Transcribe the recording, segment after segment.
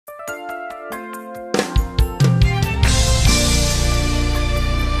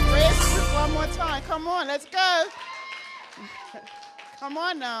Come on, let's go. Come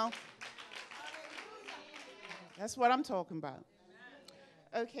on now. That's what I'm talking about.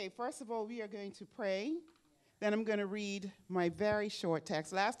 Okay, first of all, we are going to pray. Then I'm going to read my very short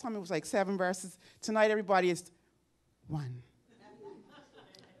text. Last time it was like 7 verses. Tonight, everybody, is 1.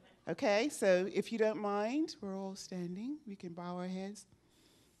 Okay, so if you don't mind, we're all standing. We can bow our heads.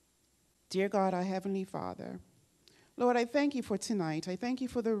 Dear God, our Heavenly Father, Lord, I thank you for tonight. I thank you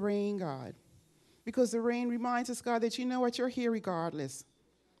for the rain, God, because the rain reminds us, God, that you know what, you're here regardless,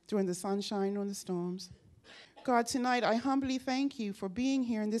 during the sunshine or the storms. God, tonight I humbly thank you for being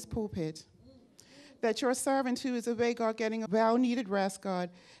here in this pulpit, that your servant who is away, God, getting a well-needed rest, God,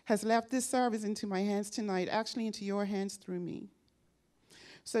 has left this service into my hands tonight, actually into your hands through me.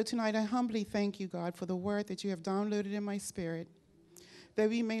 So tonight I humbly thank you, God, for the word that you have downloaded in my spirit, that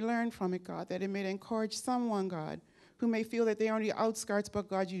we may learn from it, God, that it may encourage someone, God, who may feel that they're on the outskirts, but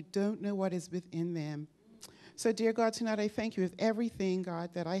God, you don't know what is within them. So, dear God, tonight I thank you with everything,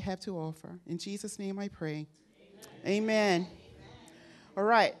 God, that I have to offer. In Jesus' name I pray. Amen. Amen. All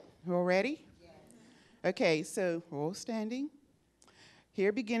right, we're all ready? Okay, so we're all standing.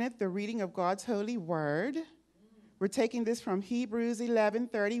 Here beginneth the reading of God's holy word. We're taking this from Hebrews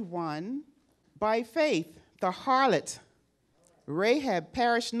 11:31. By faith, the harlot Rahab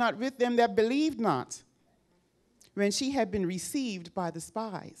perished not with them that believed not, when she had been received by the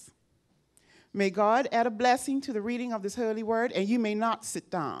spies. May God add a blessing to the reading of this holy word, and you may not sit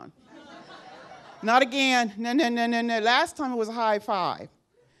down. Not again. No. Last time it was a high five.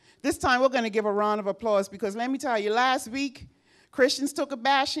 This time we're going to give a round of applause, because let me tell you, last week, Christians took a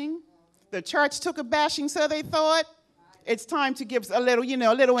bashing. The church took a bashing, so they thought. It's time to give a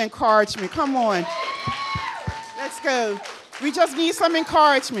little encouragement. Come on. Let's go. We just need some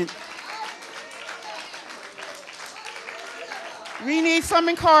encouragement. We need some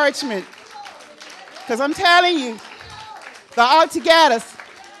encouragement. Because I'm telling you, they're out to get us.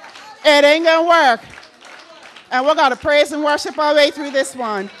 It ain't going to work. And we're going to praise and worship our way through this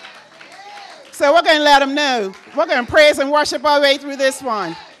one. So we're going to let them know. We're going to praise and worship our way through this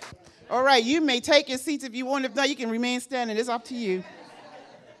one. All right, you may take your seats if you want. If not, you can remain standing. It's up to you.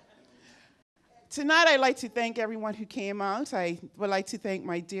 Tonight, I'd like to thank everyone who came out. I would like to thank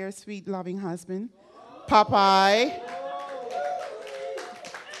my dear, sweet, loving husband, Popeye.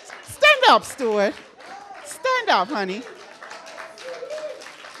 Stand up, Stuart. Stand up, honey.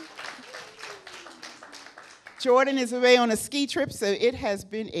 Jordan is away on a ski trip, so it has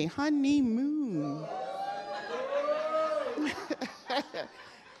been a honeymoon.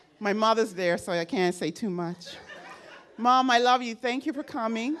 My mother's there, so I can't say too much. Mom, I love you. Thank you for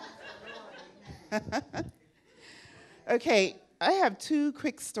coming. Okay, I have 2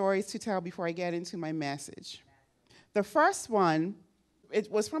 quick stories to tell before I get into my message. The first one,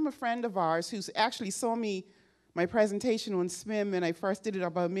 it was from a friend of ours who actually saw my presentation on swim, and I first did it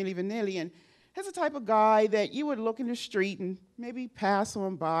about Milli Vanilli, and he's the type of guy that you would look in the street and maybe pass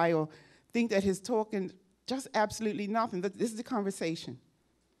on by or think that his talking just absolutely nothing. This is the conversation.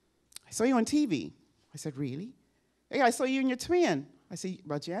 I saw you on TV. I said, really? Hey, I saw you and your twin. I said,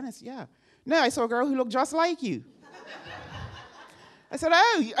 well, Janice, yeah. No, I saw a girl who looked just like you. I said,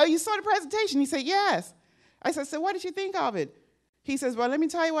 oh, you saw the presentation? He said, yes. I said, so what did you think of it? He says, well, let me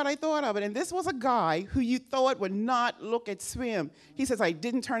tell you what I thought of it. And this was a guy who you thought would not look at swim. He says, I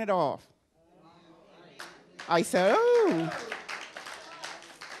didn't turn it off. I said, oh.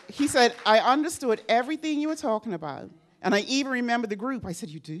 He said, I understood everything you were talking about. And I even remember the group. I said,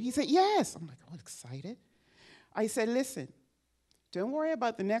 you do? He said, yes. I'm like, all excited. I said, listen, don't worry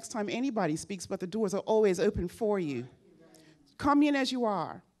about the next time anybody speaks, but the doors are always open for you. Come in as you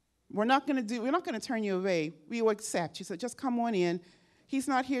are. We're not going to turn you away. We will accept. She said, just come on in. He's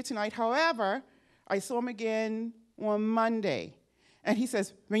not here tonight. However, I saw him again on Monday. And he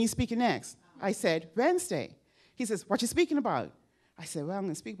says, when are you speaking next? I said, Wednesday. He says, what you speaking about? I said, well, I'm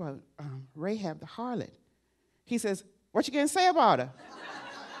going to speak about Rahab the harlot. He says, what you going to say about her?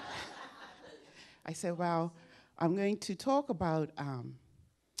 I said, well, I'm going to talk about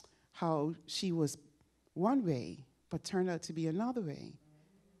how she was one way, but turned out to be another way.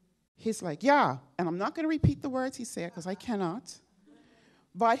 He's like, yeah, and I'm not going to repeat the words he said because I cannot.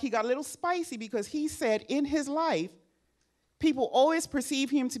 But he got a little spicy because he said in his life, people always perceive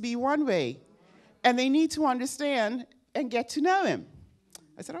him to be one way, and they need to understand and get to know him.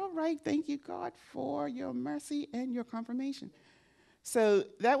 I said, all right, thank you, God, for your mercy and your confirmation. So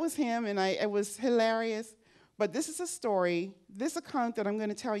that was him, and it was hilarious. But this is a story, this account that I'm going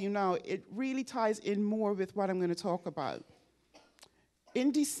to tell you now, it really ties in more with what I'm going to talk about.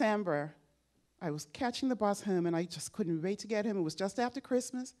 In December, I was catching the bus home, and I just couldn't wait to get home. It was just after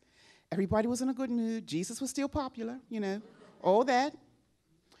Christmas, Everybody was in a good mood. Jesus was still popular, all that.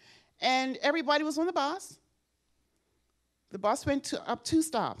 And everybody was on the bus. The bus went up 2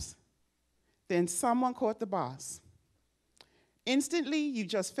 stops. Then someone caught the bus. Instantly, you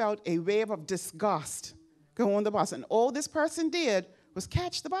just felt a wave of disgust go on the bus. And all this person did was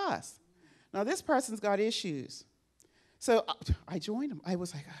catch the bus. Now, this person's got issues. So I joined him. I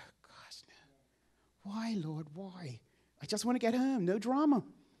was like, oh, gosh, no. Why, Lord, why? I just want to get home, no drama.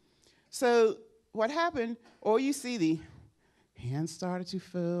 So what happened, you see the hands started to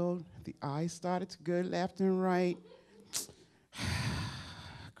fill, the eyes started to go left and right.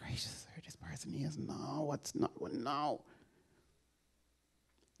 Gracious, who this person is, no, what's not, no.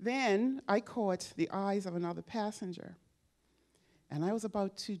 Then I caught the eyes of another passenger, and I was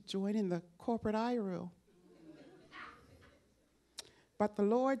about to join in the corporate eye roll. But the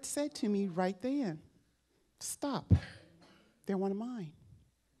Lord said to me right then, stop, they're one of mine.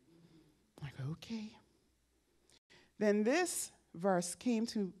 I'm like, okay. Then this verse came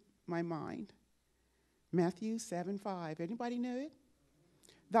to my mind, Matthew 7:5. Anybody know it?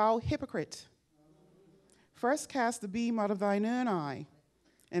 Thou hypocrite, first cast the beam out of thine own eye,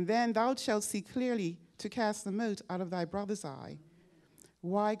 and then thou shalt see clearly to cast the mote out of thy brother's eye.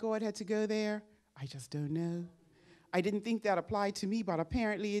 Why God had to go there, I just don't know. I didn't think that applied to me, but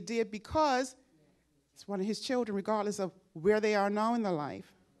apparently it did, because it's one of his children, regardless of where they are now in their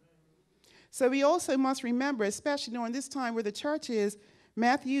life. So we also must remember, especially during this time where the church is,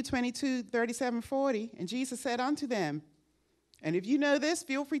 Matthew 22:37-40, and Jesus said unto them, and if you know this,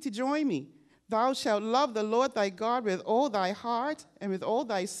 feel free to join me. Thou shalt love the Lord thy God with all thy heart and with all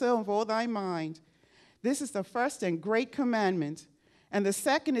thy soul and with all thy mind. This is the first and great commandment. And the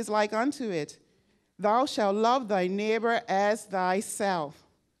second is like unto it. Thou shalt love thy neighbor as thyself.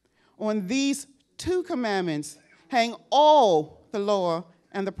 On these 2 commandments hang all the law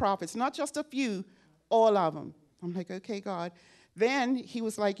and the prophets, not just a few, all of them. I'm like, okay, God. Then he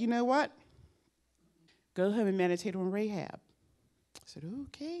was like, you know what? Go home and meditate on Rahab. I said,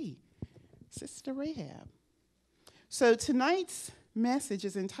 okay, Sister Rahab. So tonight's message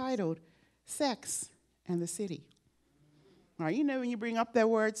is entitled Sex and the City. Now, when you bring up that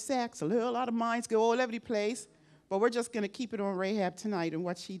word sex, a lot of minds go all over the place, but we're just going to keep it on Rahab tonight and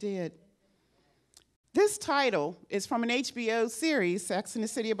what she did. This title is from an HBO series, Sex and the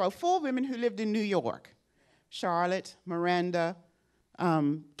City, about 4 women who lived in New York. Charlotte, Miranda,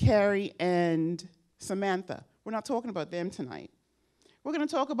 Carrie, and Samantha. We're not talking about them tonight. We're going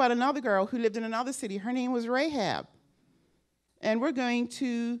to talk about another girl who lived in another city. Her name was Rahab. And we're going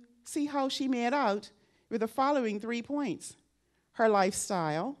to see how she made out with the following 3 points: her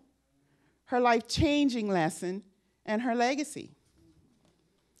lifestyle, her life-changing lesson, and her legacy.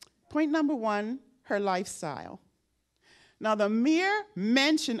 Point number 1, her lifestyle. Now, the mere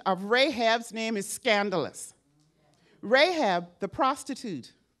mention of Rahab's name is scandalous. Rahab, the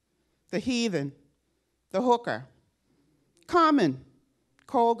prostitute, the heathen, the hooker, common,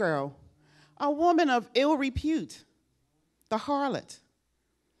 call girl, a woman of ill repute, the harlot.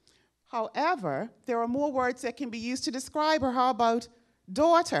 However, there are more words that can be used to describe her. How about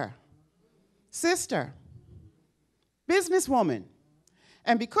daughter, sister, businesswoman?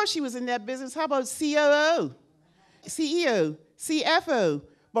 And because she was in that business, how about COO, CEO, CFO?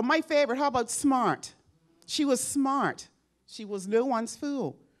 But my favorite, how about smart? She was smart. She was no one's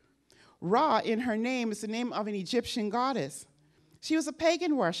fool. Ra in her name is the name of an Egyptian goddess. She was a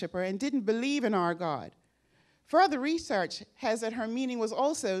pagan worshiper and didn't believe in our God. Further research has that her meaning was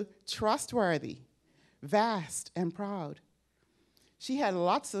also trustworthy, vast, and proud. She had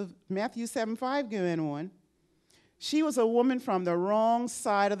lots of Matthew 7:5 going on. She was a woman from the wrong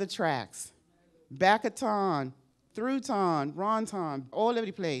side of the tracks. Back of town, through town, wrong town, all over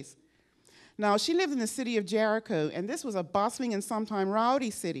the place. Now, she lived in the city of Jericho, and this was a bustling and sometimes rowdy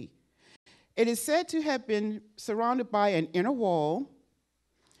city. It is said to have been surrounded by an inner wall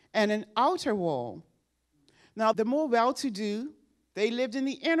and an outer wall. Now, the more well-to-do, they lived in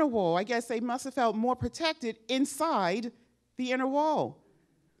the inner wall. I guess they must have felt more protected inside the inner wall.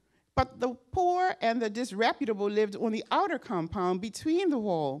 But the poor and the disreputable lived on the outer compound between the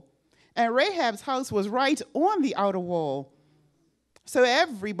wall. And Rahab's house was right on the outer wall. So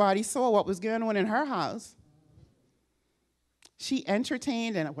everybody saw what was going on in her house. She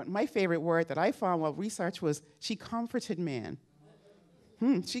entertained, and my favorite word that I found while research was she comforted man.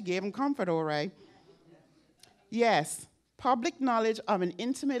 She gave him comfort, all right. Yes, public knowledge of an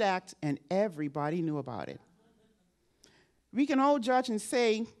intimate act, and everybody knew about it. We can all judge and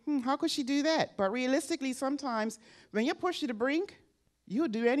say, how could she do that? But realistically, sometimes when you're pushed to the brink, you'll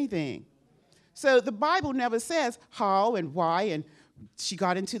do anything. So the Bible never says how and why and she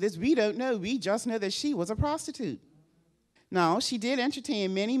got into this? We don't know. We just know that she was a prostitute. Now, she did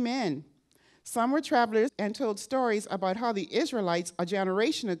entertain many men. Some were travelers and told stories about how the Israelites, a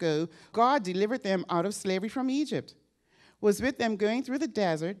generation ago, God delivered them out of slavery from Egypt, was with them going through the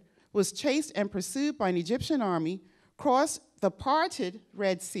desert, was chased and pursued by an Egyptian army, crossed the parted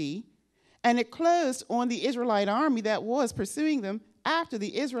Red Sea, and it closed on the Israelite army that was pursuing them after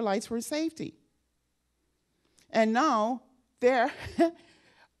the Israelites were in safety. And now they're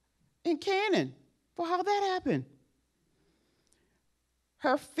in Canaan. Well, how that happened?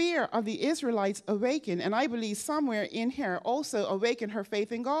 Her fear of the Israelites awakened, and I believe somewhere in her also awakened her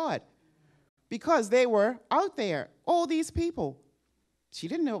faith in God, because they were out there, all these people. She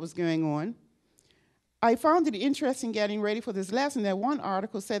didn't know what was going on. I found it interesting getting ready for this lesson that one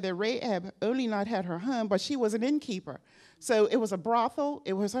article said that Rahab only not had her home, but she was an innkeeper. So it was a brothel,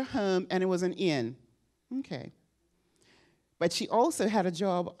 it was her home, and it was an inn. Okay. But she also had a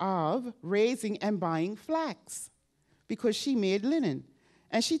job of raising and buying flax because she made linen.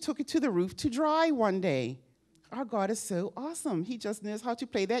 And she took it to the roof to dry one day. Our God is so awesome. He just knows how to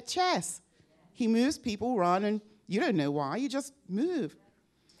play that chess. He moves people around, and you don't know why. You just move.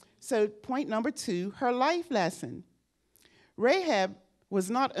 So point number 2, her life lesson. Rahab was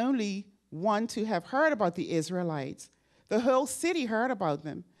not only one to have heard about the Israelites. The whole city heard about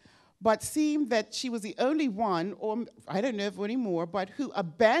them, but seemed that she was the only one, or I don't know if anymore, but who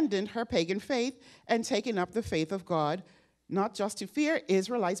abandoned her pagan faith and taken up the faith of God, not just to fear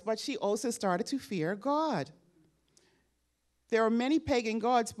Israelites, but she also started to fear God. There are many pagan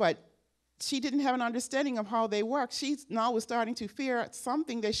gods, but she didn't have an understanding of how they work. She now was starting to fear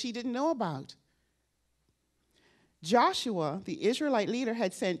something that she didn't know about. Joshua, the Israelite leader,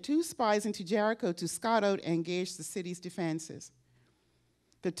 had sent 2 spies into Jericho to scout out and gauge the city's defenses.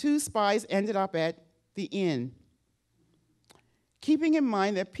 The 2 spies ended up at the inn, keeping in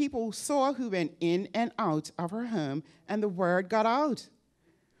mind that people saw who went in and out of her home, and the word got out.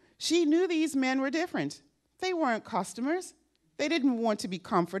 She knew these men were different. They weren't customers. They didn't want to be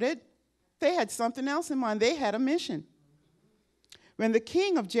comforted. They had something else in mind. They had a mission. When the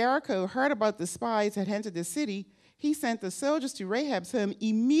king of Jericho heard about the spies that entered the city, he sent the soldiers to Rahab's home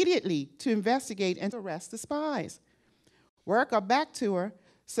immediately to investigate and arrest the spies. Word got back to her,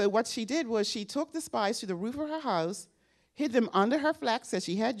 so what she did was she took the spies to the roof of her house, hid them under her flax that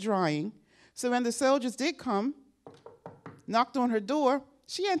she had drying, so when the soldiers did come, knocked on her door,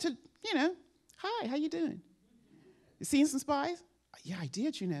 she entered, hi, how you doing? You seen some spies? Yeah, I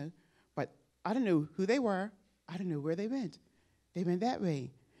did, but I don't know who they were. I don't know where they went. They went that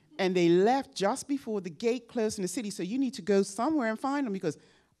way. And they left just before the gate closed in the city, so you need to go somewhere and find them because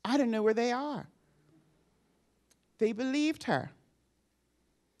I don't know where they are. They believed her.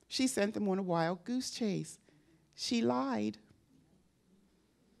 She sent them on a wild goose chase. She lied.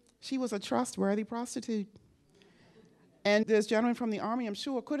 She was a trustworthy prostitute. And this gentleman from the army, I'm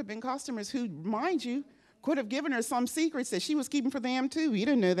sure, could have been customers who, mind you, could have given her some secrets that she was keeping for them too. You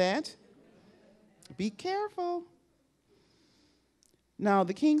didn't know that. Be careful. Now,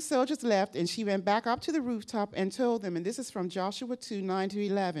 the king's soldiers left, and she went back up to the rooftop and told them, and this is from Joshua 2,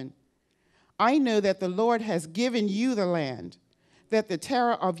 9-11, I know that the Lord has given you the land, that the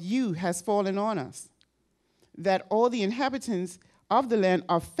terror of you has fallen on us, that all the inhabitants of the land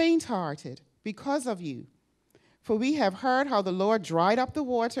are faint-hearted because of you. For we have heard how the Lord dried up the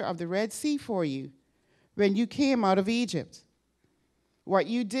water of the Red Sea for you when you came out of Egypt, what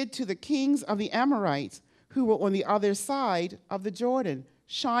you did to the kings of the Amorites who were on the other side of the Jordan,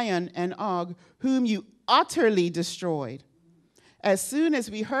 Sihon and Og, whom you utterly destroyed. As soon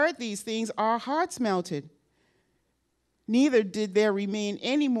as we heard these things, our hearts melted. Neither did there remain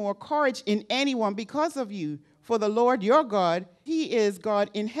any more courage in anyone because of you. For the Lord your God, he is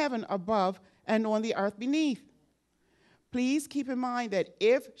God in heaven above and on the earth beneath. Please keep in mind that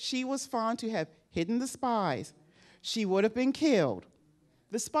if she was found to have hidden the spies, she would have been killed.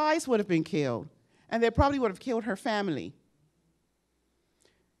 The spies would have been killed, and they probably would have killed her family.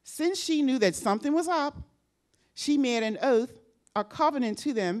 Since she knew that something was up, she made an oath, a covenant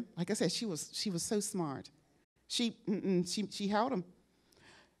to them. Like I said, she was so smart. She held them,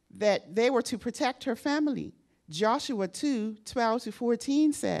 that they were to protect her family. Joshua 2,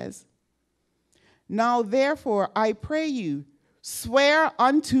 12-14 says, Now therefore I pray you, swear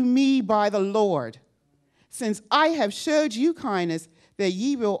unto me by the Lord, since I have showed you kindness, that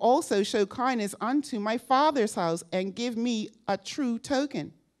ye will also show kindness unto my father's house, and give me a true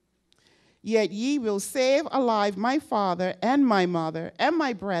token. Yet ye will save alive my father and my mother and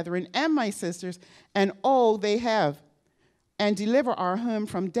my brethren and my sisters and all they have, and deliver our home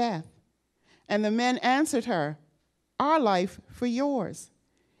from death. And the men answered her, our life for yours.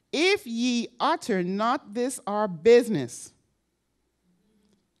 If ye utter not this our business,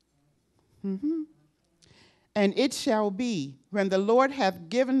 and it shall be, when the Lord hath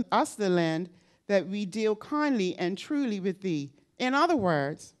given us the land, that we deal kindly and truly with thee. In other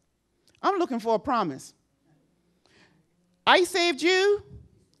words, I'm looking for a promise. I saved you,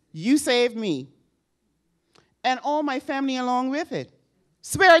 you saved me, and all my family along with it.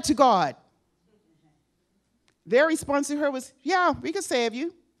 Swear it to God. Their response to her was, yeah, we can save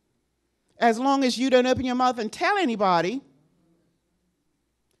you, as long as you don't open your mouth and tell anybody.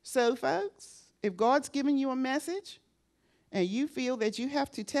 So, folks, if God's giving you a message and you feel that you have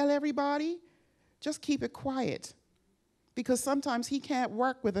to tell everybody, just keep it quiet, because sometimes he can't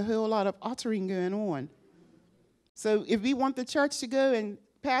work with a whole lot of uttering going on. So if we want the church to go and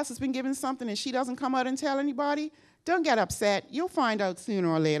pastor's been given something and she doesn't come out and tell anybody, don't get upset. You'll find out sooner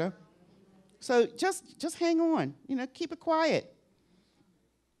or later. So just hang on, keep it quiet.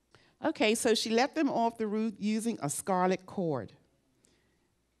 Okay, so she let them off the roof using a scarlet cord.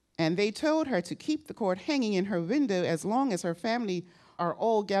 And they told her to keep the cord hanging in her window as long as her family are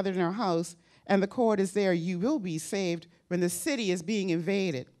all gathered in her house, and the cord is there, you will be saved when the city is being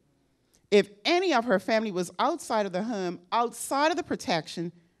invaded. If any of her family was outside of the home, outside of the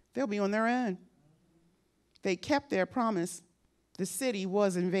protection, they'll be on their own. They kept their promise. The city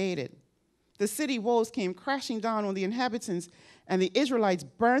was invaded. The city walls came crashing down on the inhabitants, and the Israelites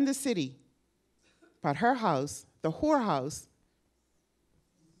burned the city. But her house, the whorehouse,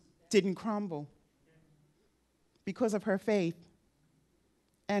 didn't crumble because of her faith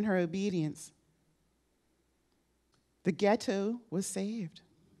and her obedience. The ghetto was saved.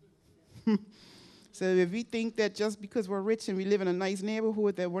 So if we think that just because we're rich and we live in a nice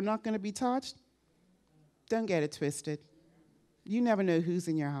neighborhood that we're not going to be touched, don't get it twisted. You never know who's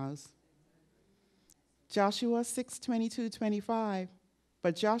in your house. Joshua 6:22-25.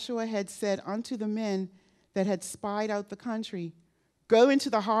 But Joshua had said unto the men that had spied out the country, go into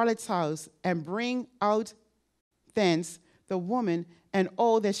the harlot's house and bring out thence the woman and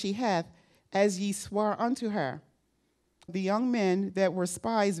all that she hath, as ye swore unto her. The young men that were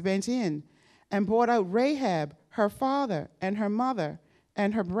spies went in and brought out Rahab, her father, and her mother,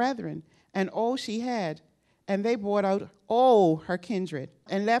 and her brethren, and all she had. And they brought out all her kindred,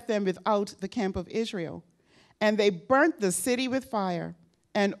 and left them without the camp of Israel. And they burnt the city with fire,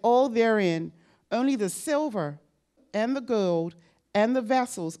 and all therein, only the silver and the gold and the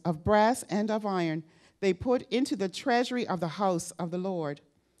vessels of brass and of iron, they put into the treasury of the house of the Lord.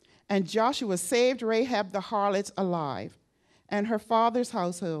 And Joshua saved Rahab the harlot alive, and her father's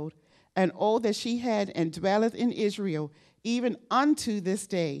household, and all that she had, and dwelleth in Israel, even unto this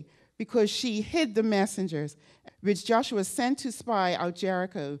day, because she hid the messengers, which Joshua sent to spy out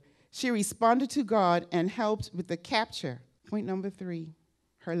Jericho. She responded to God and helped with the capture. Point number 3,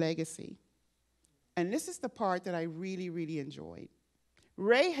 her legacy. And this is the part that I really, really enjoyed.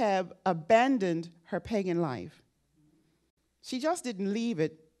 Rahab abandoned her pagan life. She just didn't leave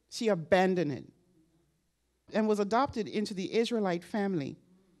it, she abandoned it, and was adopted into the Israelite family.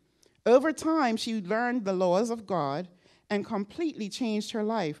 Over time, she learned the laws of God and completely changed her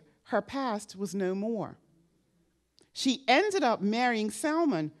life. Her past was no more. She ended up marrying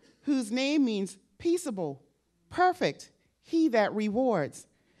Salmon, whose name means peaceable, perfect, he that rewards,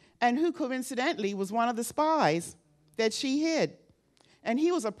 and who coincidentally was one of the spies that she hid. And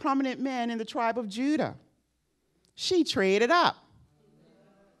he was a prominent man in the tribe of Judah. She traded up.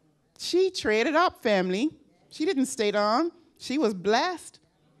 She traded up, family. She didn't stay down. She was blessed.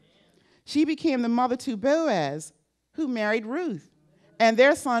 She became the mother to Boaz, who married Ruth. And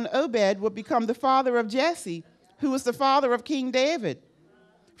their son Obed would become the father of Jesse, who was the father of King David.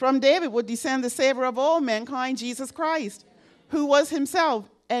 From David would descend the Savior of all mankind, Jesus Christ, who was himself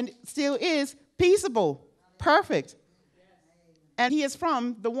and still is peaceable, perfect. And he is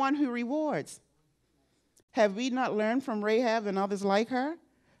from the one who rewards. Have we not learned from Rahab and others like her?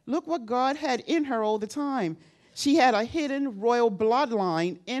 Look what God had in her all the time. She had a hidden royal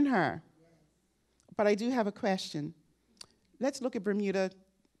bloodline in her. But I do have a question. Let's look at Bermuda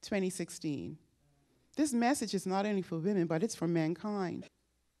 2016. This message is not only for women, but it's for mankind.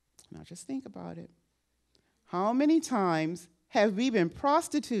 Now just think about it. How many times have we been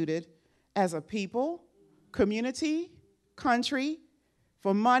prostituted as a people, community, country,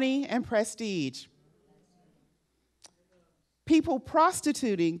 for money and prestige? People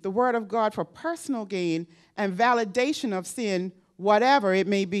prostituting the word of God for personal gain and validation of sin, whatever it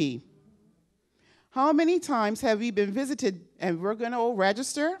may be. How many times have we been visited, and we're going to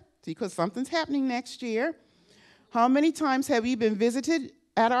register because something's happening next year. How many times have we been visited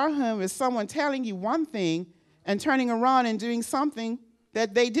at our home with someone telling you one thing and turning around and doing something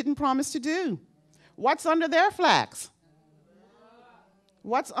that they didn't promise to do. What's under their flags?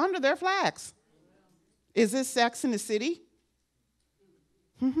 What's under their flags? Is this Sex in the City?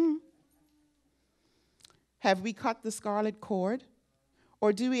 Have we cut the scarlet cord?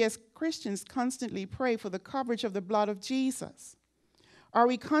 Or do we as Christians constantly pray for the coverage of the blood of Jesus? Are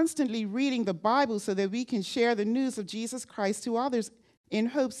we constantly reading the Bible so that we can share the news of Jesus Christ to others in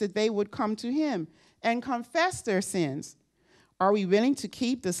hopes that they would come to him and confess their sins? Are we willing to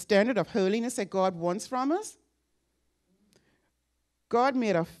keep the standard of holiness that God wants from us? God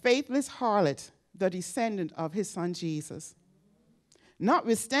made a faithless harlot the descendant of his son Jesus.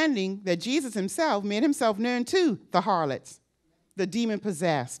 Notwithstanding that Jesus himself made himself known to the harlots, the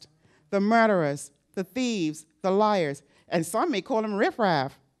demon-possessed, the murderers, the thieves, the liars, and some may call them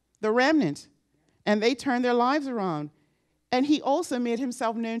riffraff, the remnant, and they turned their lives around. And he also made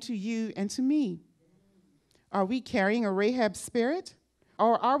himself known to you and to me. Are we carrying a Rahab spirit,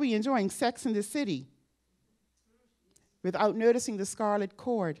 or are we enjoying Sex in the City without noticing the scarlet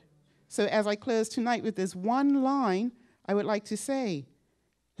cord? So as I close tonight with this one line, I would like to say,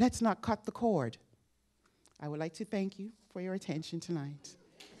 let's not cut the cord. I would like to thank you for your attention tonight.